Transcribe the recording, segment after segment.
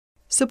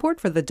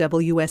Support for the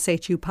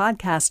WSHU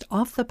podcast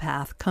Off the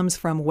Path comes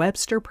from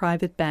Webster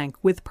Private Bank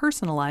with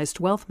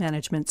personalized wealth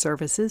management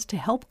services to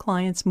help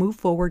clients move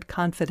forward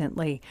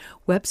confidently.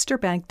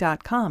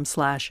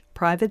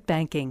 websterbank.com/private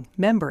banking,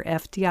 member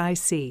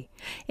FDIC.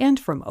 And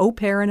from Au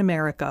Pair in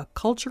America,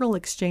 cultural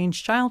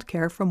exchange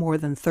childcare for more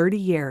than 30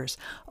 years.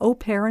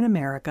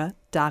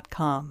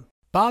 aupairinamerica.com.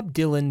 Bob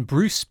Dylan,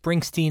 Bruce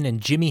Springsteen,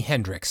 and Jimi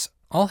Hendrix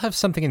all have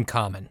something in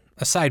common,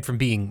 aside from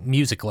being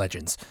music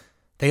legends.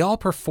 They all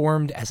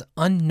performed as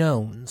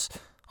unknowns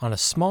on a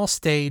small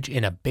stage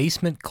in a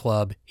basement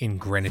club in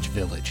Greenwich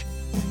Village.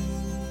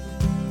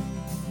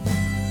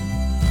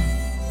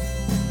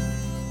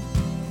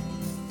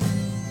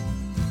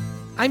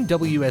 I'm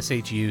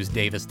WSHU's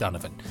Davis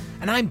Donovan,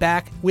 and I'm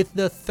back with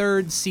the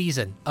third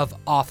season of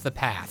Off the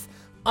Path,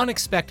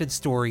 unexpected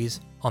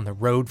stories on the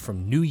road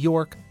from New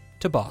York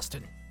to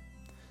Boston.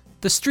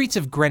 The streets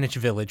of Greenwich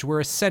Village were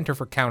a center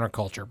for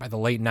counterculture by the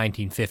late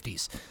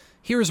 1950s.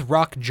 Here's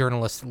rock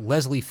journalist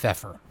Leslie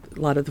Pfeffer. A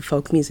lot of the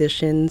folk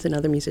musicians and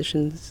other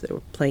musicians, they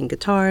were playing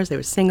guitars, there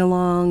were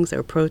sing-alongs, there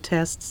were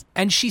protests.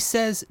 And she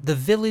says the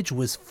village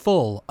was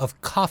full of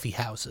coffee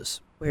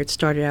houses. Where it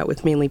started out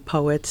with mainly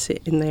poets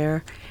in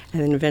there,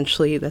 and then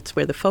eventually that's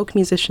where the folk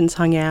musicians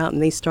hung out and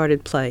they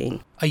started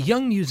playing. A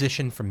young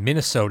musician from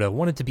Minnesota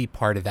wanted to be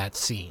part of that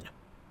scene.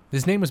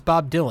 His name was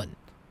Bob Dylan.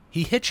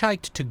 He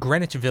hitchhiked to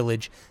Greenwich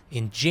Village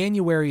in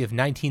January of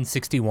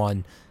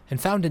 1961 and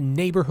found a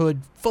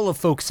neighborhood full of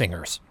folk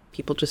singers.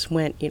 People just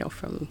went,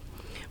 from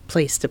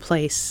place to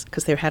place,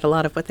 because they had a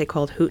lot of what they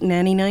called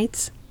hootenanny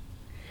nights.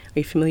 Are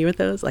you familiar with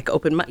those? Like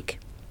open mic,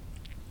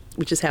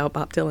 which is how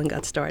Bob Dylan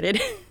got started.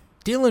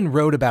 Dylan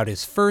wrote about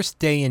his first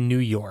day in New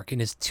York in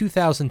his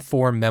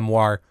 2004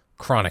 memoir,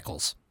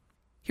 Chronicles.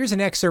 Here's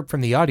an excerpt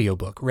from the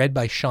audiobook read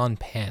by Sean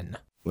Penn.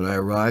 When I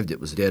arrived, it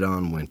was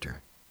dead-on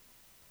winter.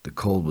 The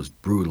cold was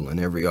brutal, and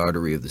every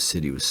artery of the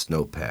city was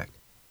snow-packed.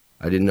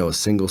 I didn't know a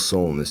single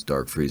soul in this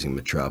dark, freezing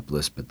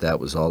metropolis, but that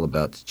was all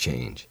about to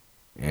change,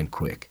 and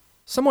quick.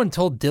 Someone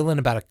told Dylan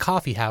about a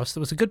coffee house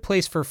that was a good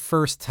place for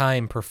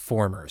first-time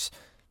performers.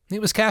 It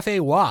was Café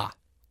Wha,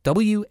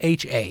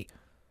 W-H-A.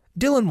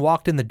 Dylan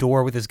walked in the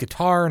door with his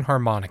guitar and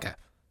harmonica,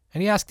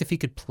 and he asked if he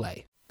could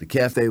play. The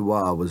Café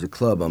Wha was a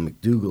club on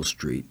McDougal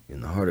Street in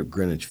the heart of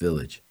Greenwich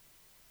Village.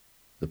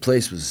 The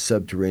place was a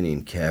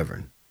subterranean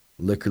cavern,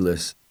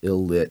 liquorless,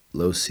 ill-lit,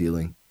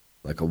 low-ceiling,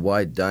 like a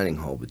wide dining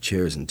hall with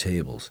chairs and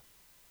tables.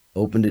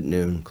 Opened at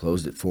noon,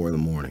 closed at 4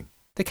 a.m.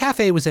 The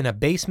cafe was in a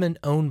basement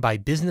owned by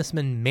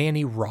businessman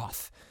Manny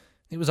Roth.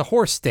 It was a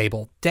horse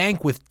stable,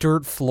 dank with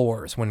dirt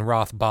floors when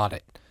Roth bought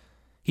it.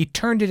 He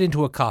turned it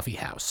into a coffee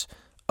house,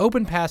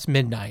 open past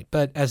midnight,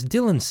 but as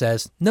Dylan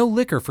says, no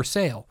liquor for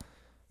sale.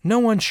 No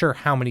one's sure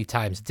how many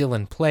times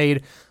Dylan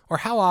played or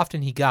how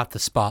often he got the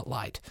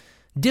spotlight.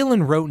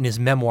 Dylan wrote in his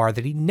memoir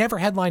that he never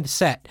headlined a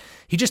set.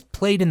 He just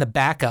played in the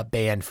backup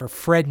band for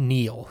Fred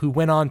Neil, who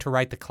went on to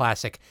write the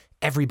classic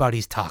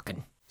Everybody's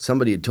Talkin'.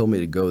 Somebody had told me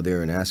to go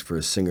there and ask for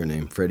a singer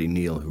named Freddie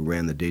Neil who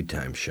ran the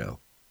daytime show.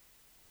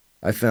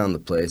 I found the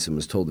place and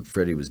was told that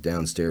Freddie was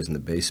downstairs in the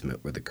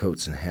basement where the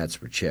coats and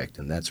hats were checked,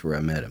 and that's where I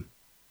met him.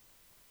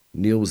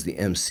 Neil was the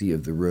MC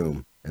of the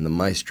room and the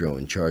maestro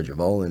in charge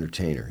of all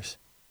entertainers.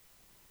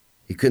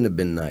 He couldn't have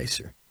been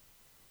nicer.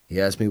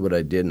 He asked me what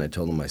I did, and I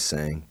told him I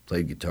sang,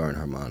 played guitar and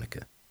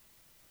harmonica.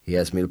 He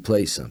asked me to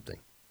play something.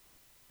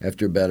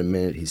 After about a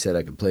minute, he said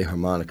I could play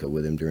harmonica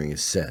with him during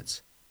his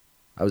sets.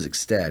 I was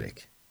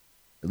ecstatic.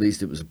 At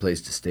least it was a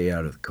place to stay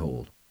out of the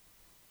cold.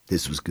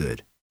 This was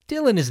good.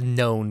 Dylan is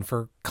known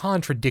for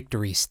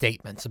contradictory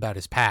statements about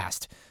his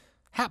past.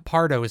 Hap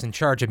Pardo is in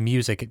charge of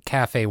music at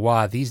Café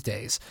Wha these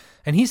days,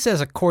 and he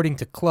says according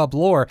to club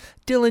lore,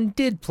 Dylan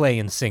did play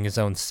and sing his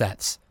own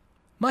sets,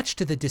 much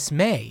to the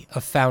dismay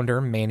of founder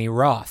Manny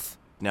Roth.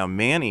 Now,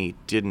 Manny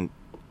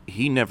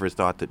he never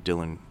thought that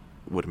Dylan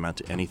would amount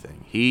to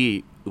anything.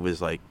 He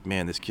was like,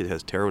 man, this kid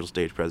has terrible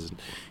stage presence.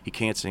 He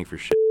can't sing for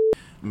shit.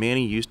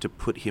 Manny used to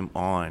put him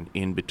on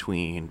in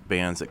between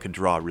bands that could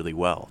draw really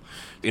well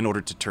in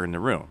order to turn the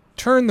room.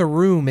 Turn the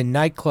room in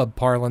nightclub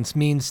parlance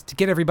means to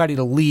get everybody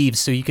to leave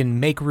so you can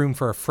make room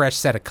for a fresh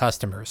set of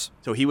customers.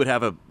 So he would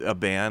have a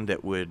band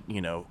that would,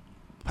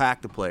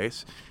 pack the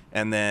place.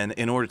 And then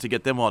in order to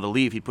get them all to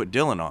leave, he'd put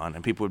Dylan on.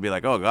 And people would be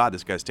like, oh, God,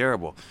 this guy's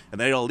terrible.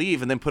 And they'd all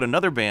leave and then put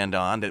another band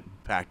on that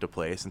packed a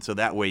place. And so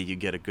that way you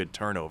get a good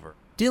turnover.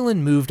 Dylan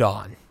moved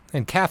on,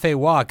 and Café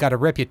Wha got a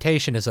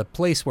reputation as a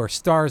place where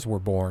stars were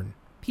born.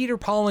 Peter,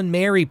 Paul, and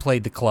Mary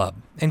played the club,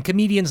 and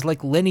comedians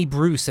like Lenny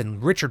Bruce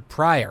and Richard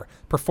Pryor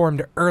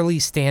performed early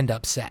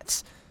stand-up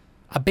sets.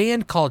 A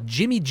band called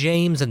Jimmy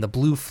James and the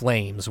Blue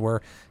Flames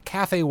were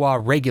Café Wha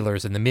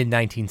regulars in the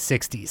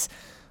mid-1960s.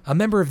 A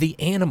member of the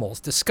Animals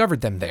discovered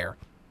them there,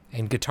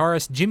 and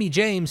guitarist Jimmy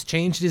James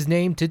changed his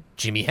name to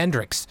Jimi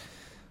Hendrix.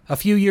 A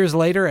few years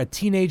later, a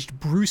teenaged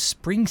Bruce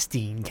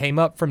Springsteen came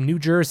up from New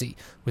Jersey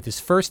with his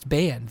first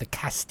band, the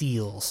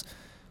Castiles.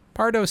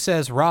 Pardo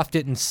says Roth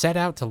didn't set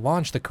out to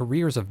launch the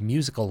careers of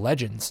musical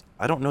legends.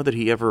 I don't know that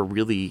he ever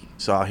really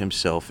saw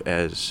himself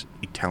as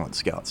a talent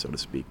scout, so to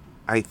speak.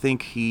 I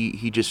think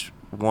he just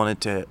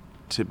wanted to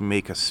to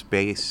make a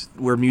space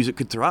where music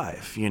could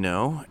thrive, you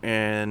know,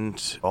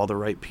 and all the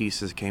right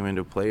pieces came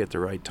into play at the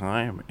right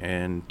time,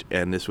 and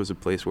this was a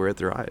place where it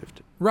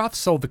thrived. Roth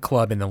sold the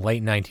club in the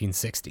late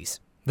 1960s.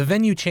 The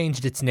venue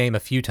changed its name a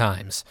few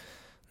times.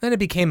 Then it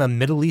became a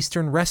Middle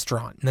Eastern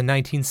restaurant in the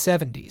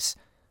 1970s.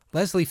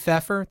 Leslie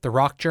Pfeffer, the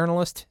rock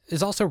journalist,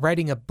 is also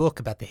writing a book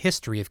about the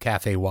history of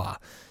Café Wha.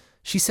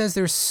 She says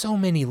there's so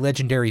many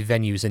legendary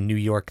venues in New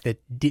York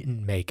that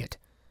didn't make it.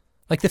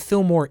 Like the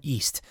Fillmore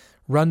East,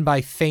 run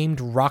by famed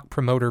rock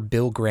promoter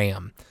Bill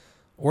Graham,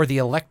 or the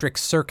Electric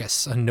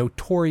Circus, a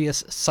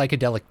notorious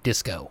psychedelic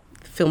disco.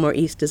 Fillmore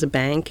East is a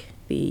bank.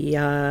 The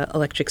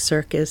Electric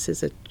Circus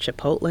is a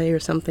Chipotle or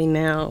something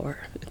now,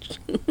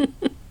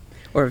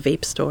 or a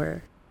vape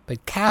store.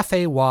 But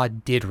Café Wha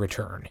did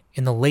return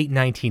in the late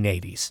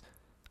 1980s.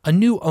 A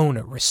new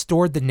owner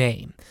restored the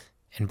name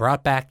and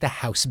brought back the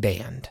house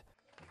band.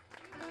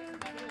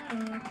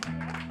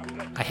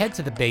 I head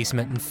to the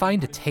basement and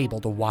find a table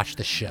to watch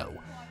the show.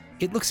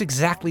 It looks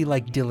exactly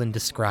like Dylan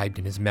described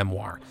in his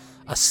memoir,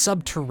 a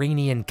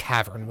subterranean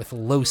cavern with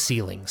low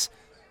ceilings.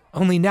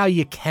 Only now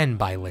you can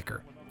buy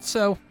liquor.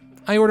 So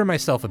I order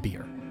myself a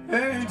beer.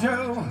 Hey,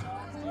 Joe.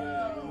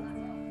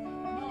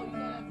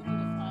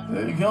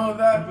 There goes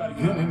that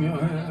gun in your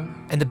hand.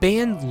 And the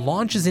band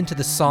launches into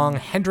the song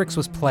Hendrix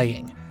was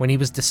playing when he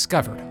was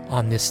discovered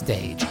on this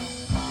stage.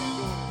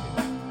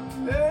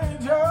 Hey,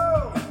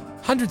 Joe.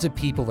 Hundreds of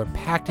people are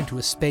packed into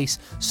a space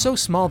so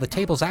small the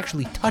tables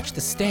actually touch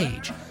the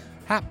stage.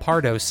 Hap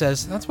Pardo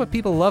says that's what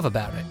people love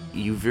about it.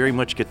 You very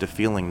much get the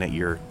feeling that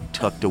you're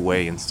tucked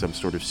away in some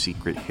sort of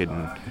secret,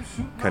 hidden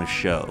kind of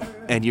show.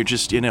 And you're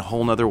just in a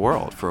whole nother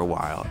world for a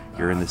while.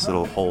 You're in this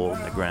little hole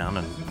in the ground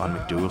on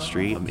McDougal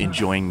Street,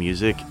 enjoying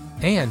music.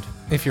 And,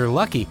 if you're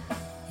lucky,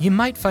 you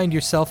might find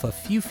yourself a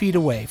few feet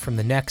away from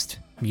the next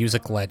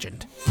music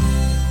legend.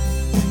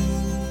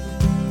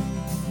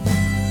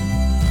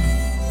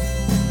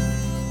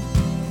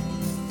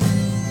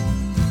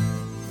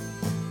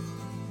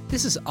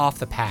 This is Off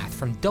the Path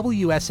from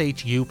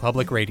WSHU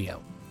Public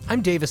Radio.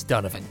 I'm Davis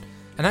Donovan,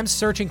 and I'm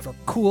searching for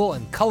cool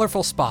and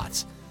colorful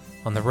spots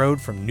on the road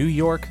from New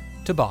York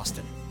to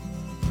Boston.